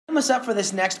us up for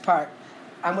this next part.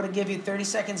 I'm going to give you 30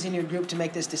 seconds in your group to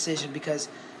make this decision because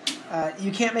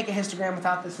you can't make a histogram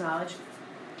without this knowledge.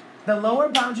 The lower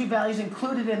boundary value is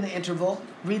included in the interval.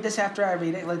 Read this after I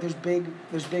read it. Like there's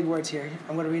big words here.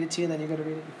 I'm going to read it to you, and then you're going to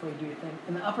read it before you do your thing.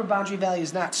 And the upper boundary value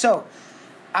is not. So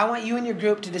I want you and your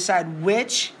group to decide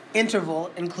which interval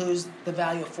includes the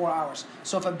value of 4 hours.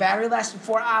 So if a battery lasted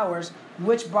 4 hours,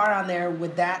 which bar on there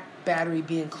would that battery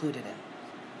be included in?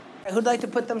 Who'd like to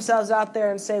put themselves out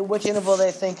there and say which interval they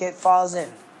think it falls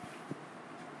in?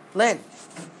 Lynn.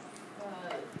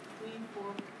 3,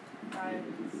 4, 5,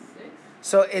 6.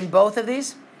 So in both of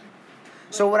these?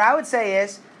 So what I would say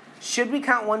is, should we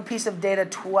count one piece of data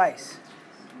twice?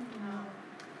 No.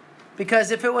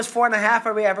 Because if it was 4.5,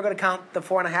 are we ever going to count the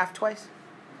 4.5 twice?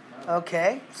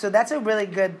 Okay, so that's a really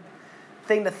good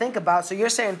thing to think about. So you're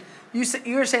saying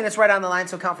it's right on the line,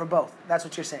 so count for both. That's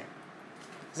what you're saying.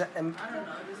 Is that, I don't know,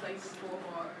 just like 4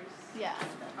 bars. Yeah.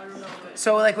 I don't know.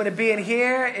 So like would it be in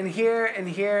here, in here, in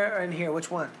here, or in here?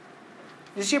 Which one?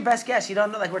 Just your best guess. You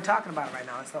don't know, like we're talking about it right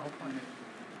now. That's the whole point.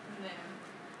 There.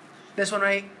 This one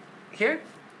right here?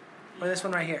 Or this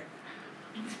one right here?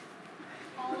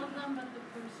 All of them but the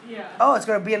first one. Yeah. Oh, it's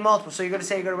going to be in multiple. So you're going to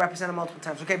say you're going to represent it multiple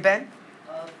times. Okay, Ben?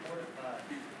 4 to 5.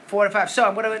 4 to 5. So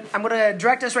I'm going to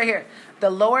direct us right here. The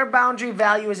lower boundary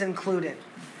value is included.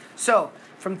 So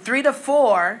from 3 to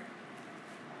 4,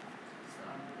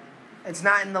 it's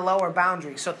not in the lower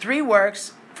boundary. So 3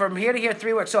 works. From here to here,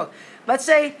 3 works. So let's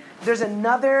say there's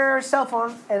another cell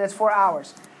phone and it's 4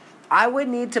 hours. I would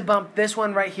need to bump this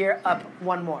one right here up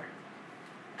 1 more.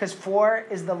 Because 4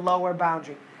 is the lower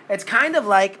boundary. It's kind of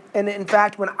like, and in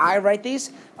fact, when I write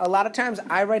these, a lot of times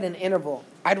I write an interval.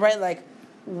 I'd write like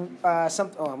I'm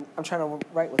trying to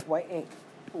write with white ink.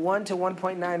 1 to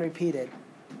 1.9 repeated,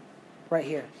 right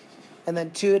here. And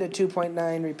then 2 to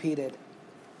 2.9 repeated.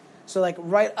 So like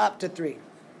right up to 3.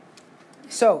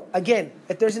 So again,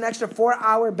 if there's an extra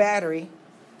 4-hour battery,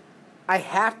 I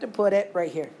have to put it right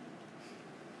here.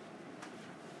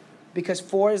 Because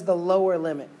 4 is the lower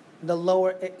limit.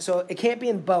 So it can't be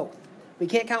in both. We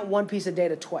can't count one piece of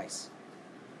data twice.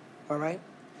 All right?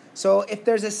 So if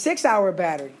there's a 6-hour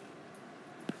battery,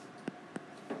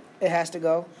 it has to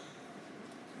go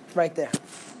right there.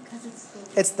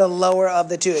 It's the lower of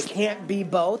the two. It can't be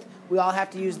both. We all have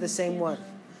to use the same one.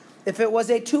 If it was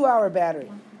a 2-hour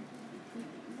battery,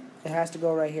 it has to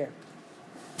go right here.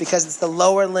 Because it's the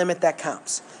lower limit that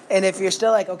counts. And if you're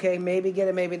still like, okay, maybe get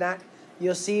it, maybe not,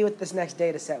 you'll see with this next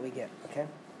data set we get, okay?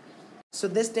 So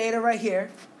this data right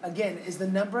here, again, is the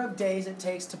number of days it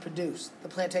takes to produce, the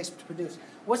plant takes to produce.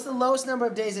 What's the lowest number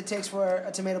of days it takes for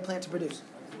a tomato plant to produce?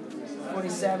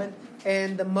 47.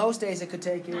 And the most days it could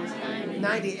take is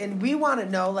 90. And we want to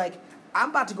know, like,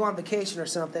 I'm about to go on vacation or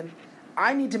something.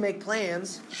 I need to make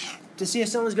plans to see if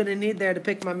someone's going to need there to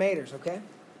pick my tomatoes, okay?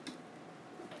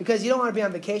 Because you don't want to be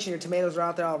on vacation, your tomatoes are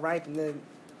out there all ripe, and then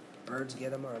birds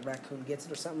get them or a raccoon gets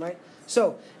it or something, right?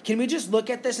 So can we just look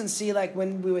at this and see like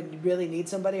when we would really need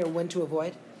somebody or when to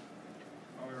avoid?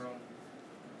 Around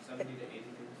 70 to 80 days.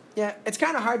 Yeah, it's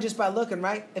kind of hard just by looking,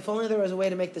 right? If only there was a way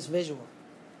to make this visual.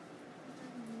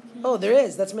 Oh, there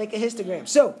is. Let's make a histogram.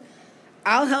 So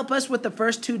I'll help us with the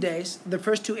first 2 days, the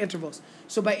first 2 intervals.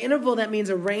 So by interval, that means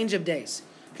a range of days.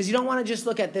 Because you don't want to just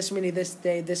look at this many this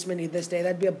day, this many this day.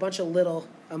 That'd be a bunch of little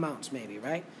amounts maybe,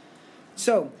 right?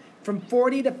 So from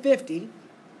 40 to 50,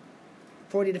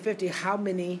 how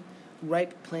many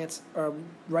ripe plants or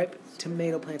ripe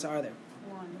tomato plants are there?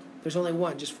 1. There's only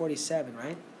 1, just 47,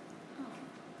 right? Oh.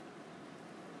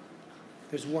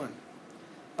 There's 1.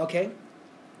 Okay.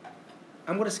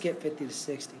 I'm going to skip 50 to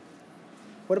 60.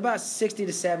 What about 60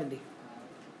 to 70?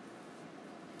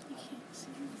 I can't see.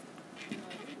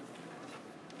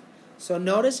 So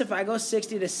notice if I go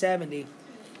 60 to 70,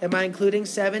 am I including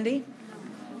 70?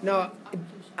 No,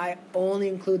 I only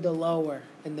include the lower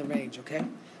in the range, okay?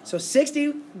 So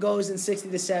 60 goes in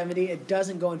 60 to 70. It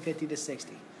doesn't go in 50 to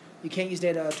 60. You can't use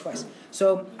data twice.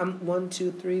 So I'm 1,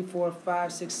 2, 3, 4,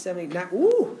 5, 6, 7, 8, 9.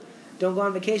 Ooh, don't go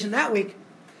on vacation that week.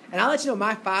 And I'll let you know,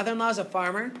 my father-in-law is a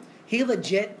farmer. He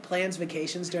legit plans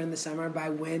vacations during the summer by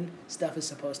when stuff is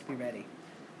supposed to be ready.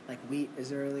 Like wheat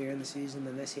is earlier in the season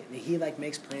than this. He like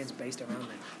makes plans based around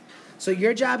that. So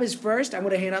your job is first, I'm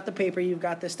going to hand out the paper. You've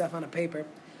got this stuff on a paper.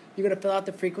 You're going to fill out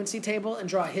the frequency table and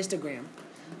draw a histogram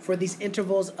for these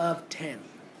intervals of 10.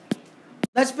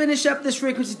 Let's finish up this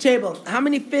frequency table. How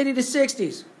many 50 to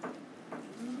 60s?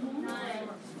 9,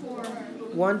 4.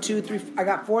 1, 2, 3. I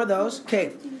got 4 of those.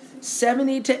 Okay.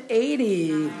 70 to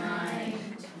 80. 9.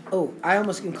 Oh, I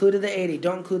almost included the 80.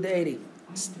 Don't include the 80.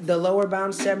 The lower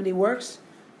bound 70 works.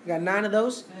 I got 9 of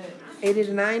those. 80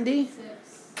 to 90.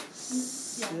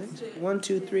 6. 6. 1,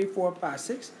 2, 3, 4, 5,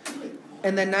 6.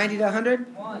 And then 90 to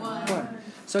 100? 1.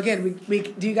 So again,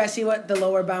 do you guys see what the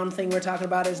lower bound thing we're talking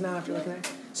about is now after looking at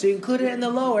it? So you include it in the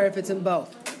lower if it's in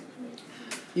both.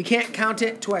 You can't count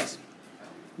it twice.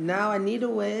 Now I need a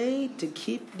way to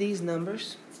keep these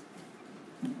numbers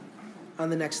on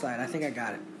the next slide. I think I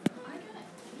got it.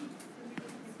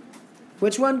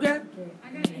 Which one, Greg?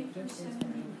 I got 8 for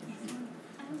 70.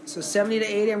 So 70 to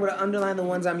 80, I'm going to underline the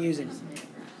ones I'm using.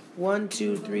 1,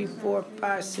 2, 3, 4,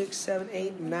 5, 6, 7,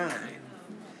 8, 9.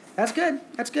 That's good.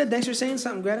 That's good. Thanks for saying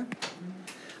something, Greta.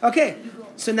 Okay,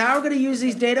 so now we're going to use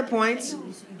these data points.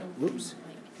 Whoops.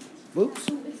 Whoops.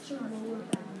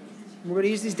 We're going to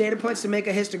use these data points to make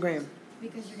a histogram.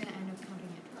 Because you're going to end up counting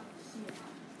it twice.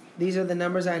 These are the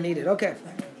numbers I needed. Okay.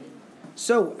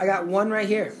 So I got 1 right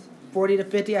here. 40 to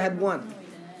 50, I had 1.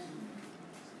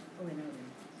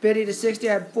 50 to 60,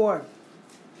 I had 4.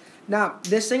 Now,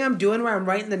 this thing I'm doing where I'm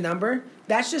writing the number,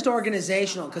 that's just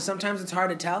organizational because sometimes it's hard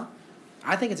to tell.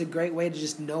 I think it's a great way to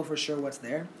just know for sure what's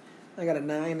there. I got a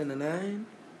 9 and a 9.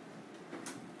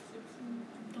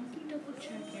 Don't be double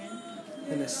checking.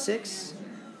 And a 6.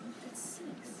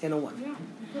 And a 1.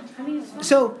 I mean, it's fine.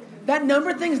 So that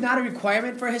number thing is not a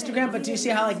requirement for a histogram, but do you see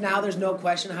how like now there's no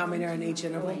question how many are in each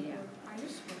interval?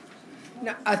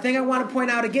 Now, a thing I want to point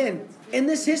out again, in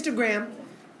this histogram,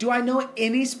 do I know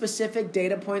any specific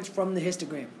data points from the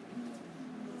histogram?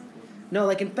 No,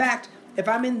 like in fact, if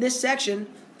I'm in this section,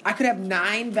 I could have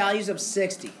 9 values of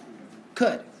 60.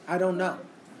 Could. I don't know.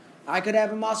 I could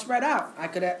have them all spread out. I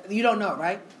could have, you don't know,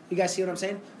 right? You guys see what I'm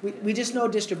saying? We just know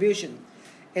distribution.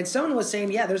 And someone was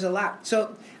saying, yeah, there's a lot.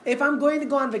 So if I'm going to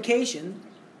go on vacation,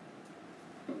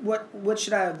 what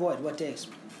should I avoid? What days?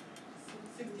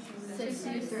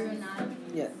 60 through 9.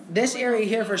 Yeah, this area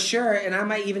here for sure, and I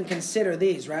might even consider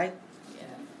these, right?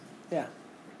 Yeah.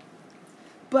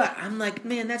 But I'm like,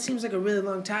 man, that seems like a really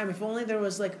long time. If only there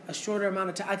was like a shorter amount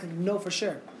of time, I could know for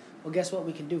sure. Well, guess what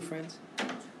we can do, friends?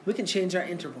 We can change our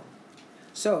interval.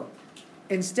 So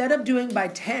instead of doing by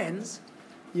tens,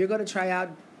 you're going to try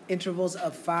out intervals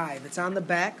of 5. It's on the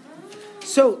back.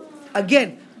 So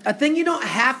again, a thing you don't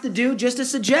have to do, just a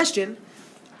suggestion.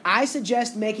 I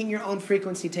suggest making your own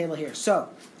frequency table here. So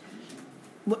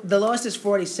the lowest is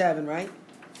 47, right?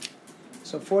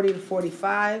 So 40 to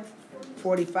 45,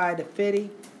 45 to 50,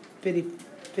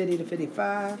 50 to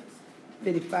 55,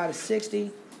 55 to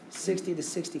 60, 60 to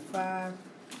 65,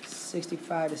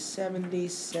 65 to 70,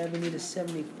 70 to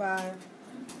 75,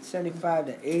 75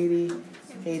 to 80,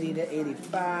 80 to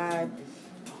 85,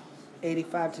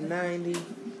 85 to 90,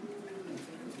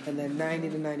 and then 90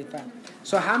 to 95.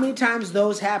 So how many times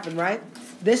those happen, right?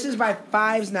 This is by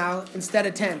 5s now instead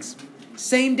of 10s.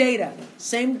 Same data,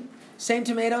 same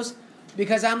tomatoes,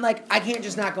 because I'm like, I can't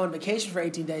just not go on vacation for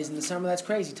 18 days in the summer. That's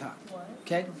crazy talk.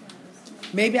 Okay?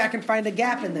 Maybe I can find a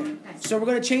gap in there. So we're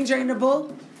going to change our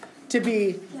interval to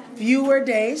be fewer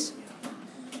days.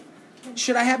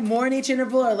 Should I have more in each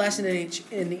interval or less in each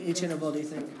interval, do you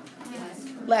think?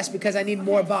 Less, because I need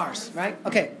more bars, right?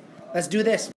 Okay, let's do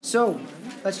this. So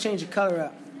let's change the color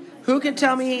up. Who can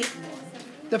tell me,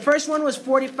 the first one was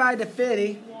 45 to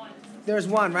 50. There's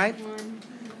 1, right?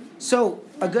 So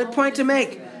a good point to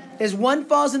make is 1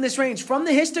 falls in this range. From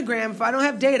the histogram, if I don't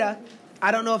have data,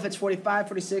 I don't know if it's 45,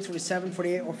 46, 47,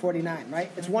 48, or 49, right?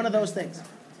 It's one of those things.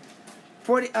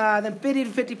 Then 50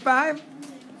 to 55.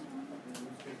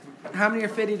 How many are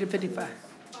 50 to 55?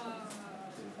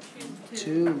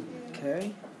 2.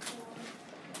 Okay.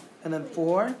 And then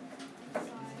 4.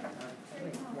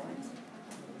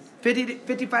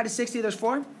 55 to 60, there's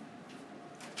 4?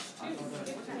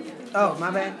 Oh, my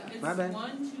bad.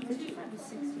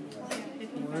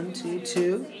 1, 2,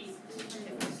 2.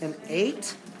 And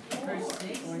 8.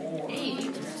 8.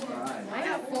 I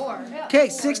got 4. Okay,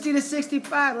 60 to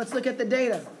 65. Let's look at the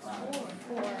data.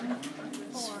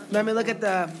 Let me look at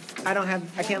the,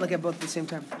 I can't look at both at the same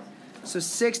time. So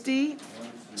 60,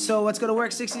 so what's going to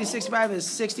work? 60 to 65 is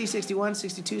 60, 61,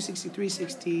 62, 63,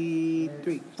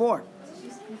 63. 4.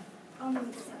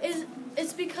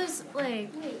 It's because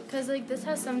this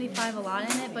has 75 a lot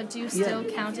in it, but do you still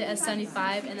count it as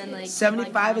 75 and then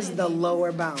 75 is the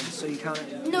lower bound, so you count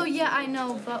it. No, yeah, I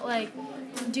know, but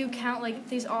do you count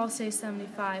these all say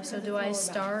 75? So do I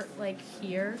start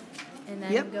here and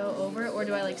then go over it, or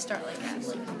do I start at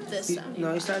this?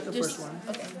 No, you start at the first one.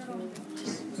 Okay.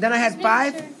 Then I had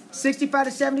 5. 65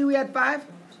 to 70, we had 5.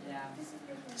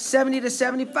 70 to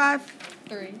 75.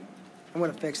 3. I'm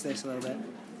going to fix this a little bit.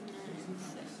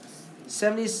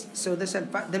 70s, so this had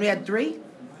 5. Then we had 3.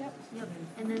 Yep.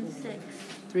 And then 6.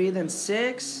 3, then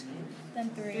 6. Then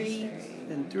 3.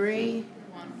 Then 3.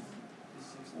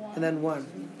 And then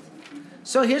 1.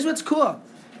 So here's what's cool.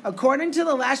 according to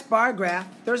the last bar graph,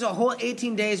 there was a whole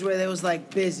 18 days where it was like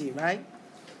busy, right?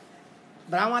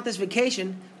 But I want this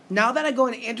vacation. Now that I go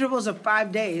in intervals of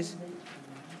 5 days,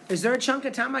 is there a chunk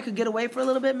of time I could get away for a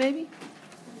little bit, maybe?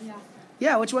 Yeah.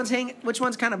 Yeah, which one's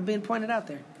kind of being pointed out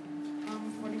there?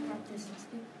 45 to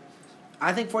 60.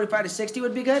 I think 45 to 60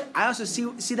 would be good. I also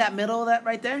see that middle of that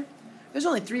right there? There's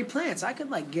only 3 plants. I could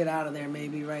like get out of there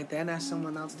maybe right there and ask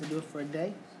someone else to do it for a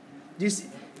day.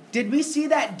 Did we see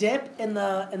that dip in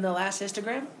the last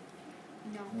histogram?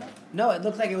 No. No, it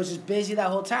looked like it was just busy that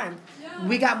whole time. Yeah.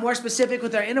 We got more specific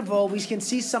with our interval. We can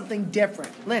see something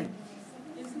different. Lynn.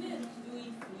 Isn't it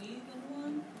 3, 3, then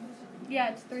 1? Yeah,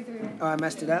 it's 3, 3. Oh, I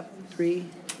messed it up. 3,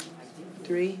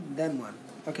 3, then 1.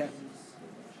 Okay.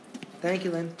 Thank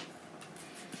you, Lynn.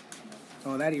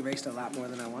 Oh, that erased a lot more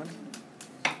than I wanted.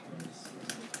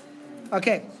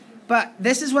 Okay, but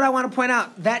this is what I want to point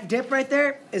out. That dip right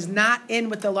there is not in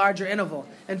with the larger interval.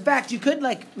 In fact, you could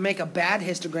like make a bad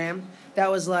histogram that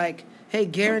was like, hey,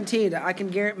 guaranteed, I can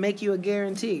make you a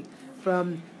guarantee.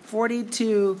 From 40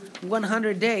 to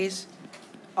 100 days,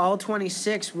 all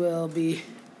 26 will be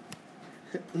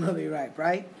ripe,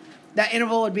 right? That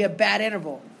interval would be a bad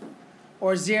interval.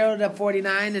 Or 0 to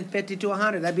 49 and 50 to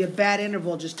 100. That'd be a bad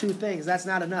interval, just 2 things. That's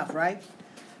not enough, right?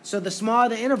 So the smaller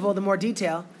the interval, the more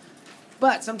detail.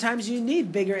 But sometimes you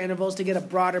need bigger intervals to get a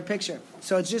broader picture.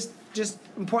 So it's just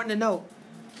important to note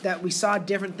that we saw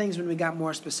different things when we got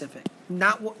more specific.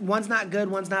 One's not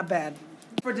good, one's not bad.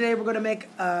 For today, we're going to make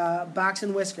a box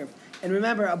and whisker. And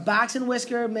remember, a box and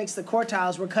whisker makes the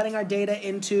quartiles. We're cutting our data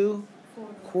into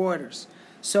quarters.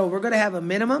 So we're going to have a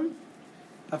minimum,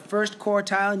 a first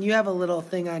quartile, and you have a little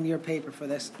thing on your paper for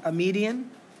this. A median,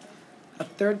 a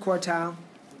third quartile,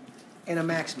 and a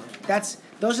maximum.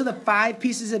 Those are the 5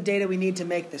 pieces of data we need to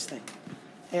make this thing.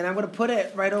 And I'm going to put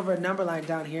it right over a number line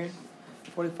down here.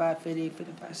 45, 50,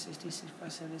 55, 60,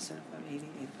 65, 70, 75, 80,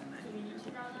 85, 90.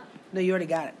 No, you already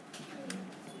got it.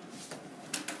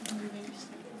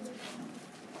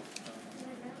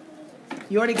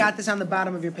 You already got this on the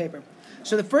bottom of your paper.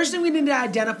 So the first thing we need to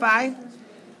identify,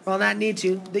 well, not need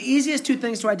to, the easiest 2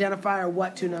 things to identify are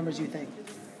what 2 numbers you think.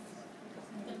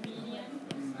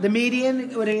 The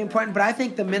median would be important, but I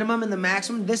think the minimum and the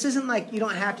maximum, this isn't like you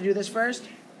don't have to do this first,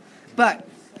 but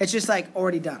it's just like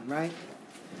already done, right?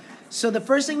 So the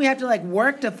first thing we have to like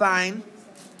work to find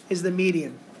is the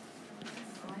median.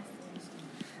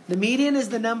 The median is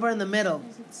the number in the middle.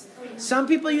 Some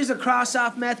people use a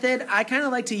cross-off method. I kind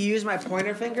of like to use my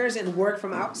pointer fingers and work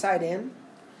from outside in.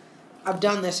 I've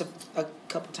done this a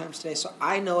couple times today, so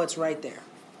I know it's right there.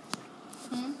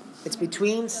 It's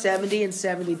between 70 and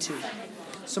 72.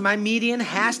 So my median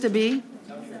has to be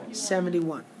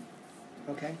 71.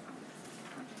 Okay?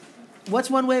 What's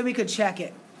one way we could check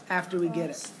it after we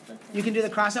get it? You can do the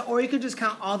cross-out, or you could just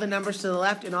count all the numbers to the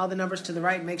left and all the numbers to the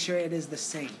right and make sure it is the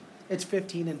same. It's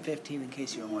 15 and 15 in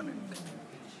case you were wondering.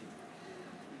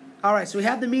 All right, so we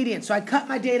have the median. So I cut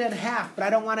my data in half, but I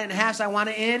don't want it in half, so I want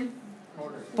it in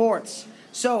fourths.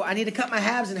 So I need to cut my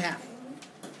halves in half.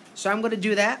 So I'm going to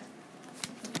do that,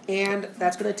 and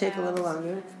that's going to take a little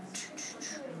longer.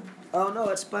 Oh, no,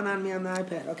 it spun on me on the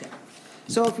iPad. Okay.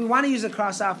 So if we want to use a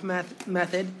cross-off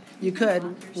method, you could.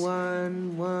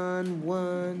 One more.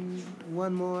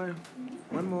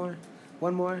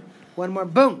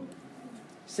 Boom.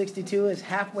 62 is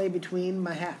halfway between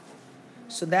my half.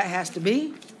 So that has to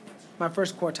be my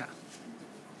first quartile.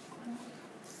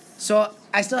 So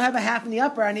I still have a half in the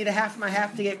upper. I need a half of my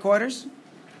half to get quarters.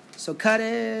 So cut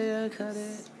it.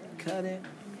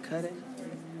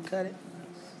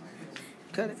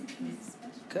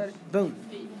 Boom.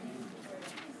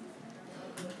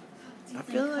 I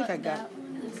feel like I got it.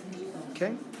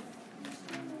 Okay.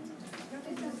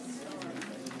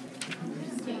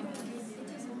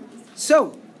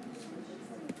 So,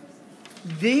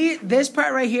 this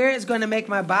part right here is going to make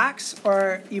my box,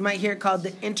 or you might hear it called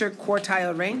the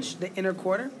interquartile range, the inner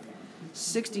quarter.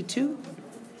 62,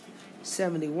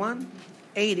 71,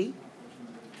 80.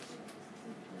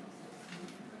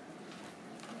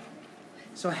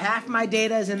 So half my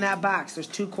data is in that box. There's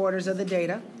 2 quarters of the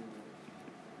data.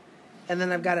 And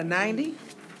then I've got a 90.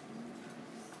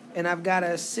 And I've got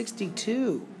a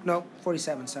 62. No,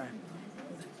 47, sorry.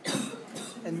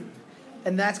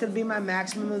 And that's going to be my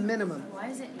maximum and minimum. Why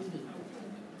is it 80?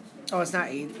 Oh, it's not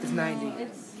 80. It's 90.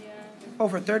 Oh,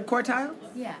 for third quartile?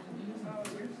 Yeah.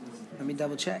 Let me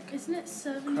double check. Isn't it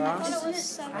 70? Cross. Isn't it,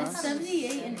 it's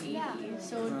 78 and 80.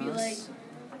 So it would be like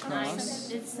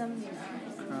Cross. It's 79.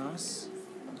 Cross.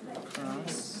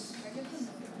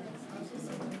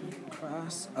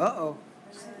 Uh-oh.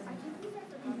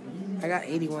 I got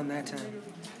 81 that time.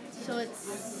 So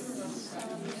it's.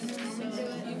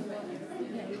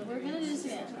 We're gonna do this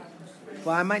again.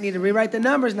 Well, I might need to rewrite the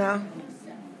numbers now.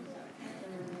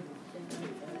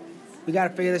 We got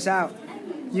to figure this out.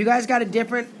 You guys got a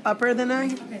different upper than I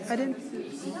did?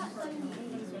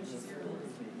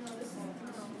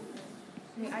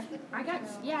 I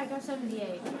got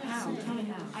 78. How?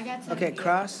 I got 78. Okay,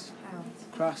 cross.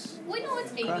 Cross. Wait, no,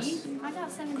 it's 80. Cross. I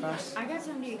got 78. Cross. I got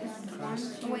 78.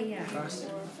 Cross. Oh, wait, yeah. Cross.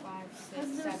 4, 5,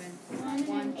 6, 7.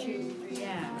 1, 2, 3.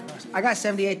 Yeah. I got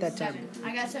 78 that time. 7.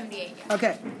 I got 78. Yeah.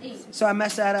 Okay, so I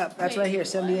messed that up. That's right here,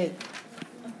 78.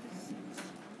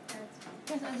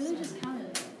 Guys, I really just counted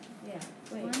it. Yeah.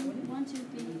 Wait. 1, 2,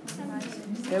 3, 4, 5, 6.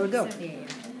 There we go.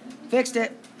 78. Fixed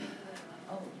it.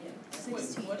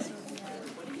 16.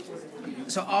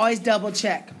 So always double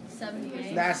check.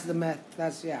 78. That's the method.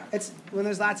 That's, yeah. It's when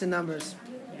there's lots of numbers.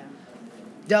 Yeah.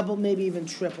 Double, maybe even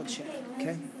triple check.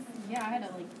 Okay? Yeah, I had a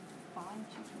 5.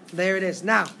 There it is.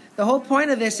 Now, the whole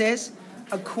point of this is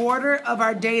a quarter of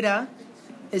our data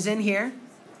is in here.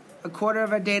 A quarter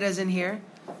of our data is in here.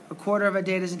 A quarter of our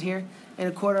data is in here. And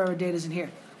a quarter of our data is in here.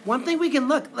 One thing we can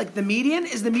look, like the median,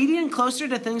 is the median closer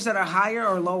to things that are higher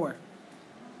or lower?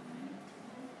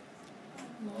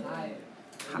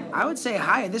 I would say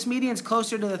higher. This median's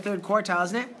closer to the third quartile,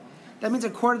 isn't it? That means a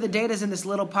quarter of the data is in this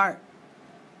little part.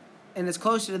 And it's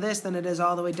closer to this than it is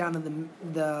all the way down to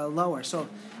the lower. So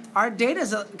our data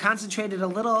is concentrated a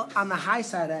little on the high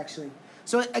side, actually.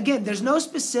 So again, there's no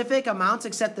specific amounts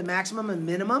except the maximum and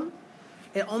minimum.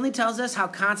 It only tells us how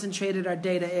concentrated our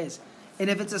data is. And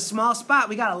if it's a small spot,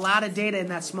 we got a lot of data in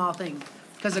that small thing.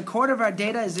 Because a quarter of our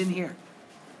data is in here.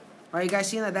 Are you guys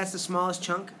seeing that that's the smallest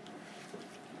chunk?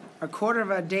 A quarter of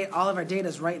our data, all of our data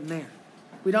is right in there.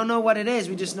 We don't know what it is,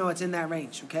 we just know it's in that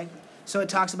range, okay? So it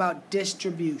talks about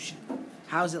distribution.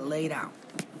 How's it laid out?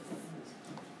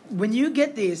 When you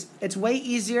get these, it's way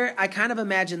easier. I kind of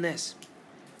imagine this.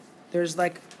 There's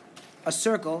like a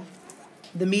circle.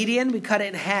 The median, we cut it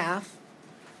in half.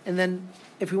 And then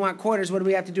if we want quarters, what do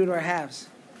we have to do to our halves?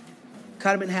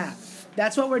 Cut them in half.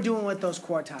 That's what we're doing with those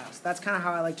quartiles. That's kind of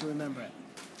how I like to remember it,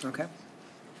 okay?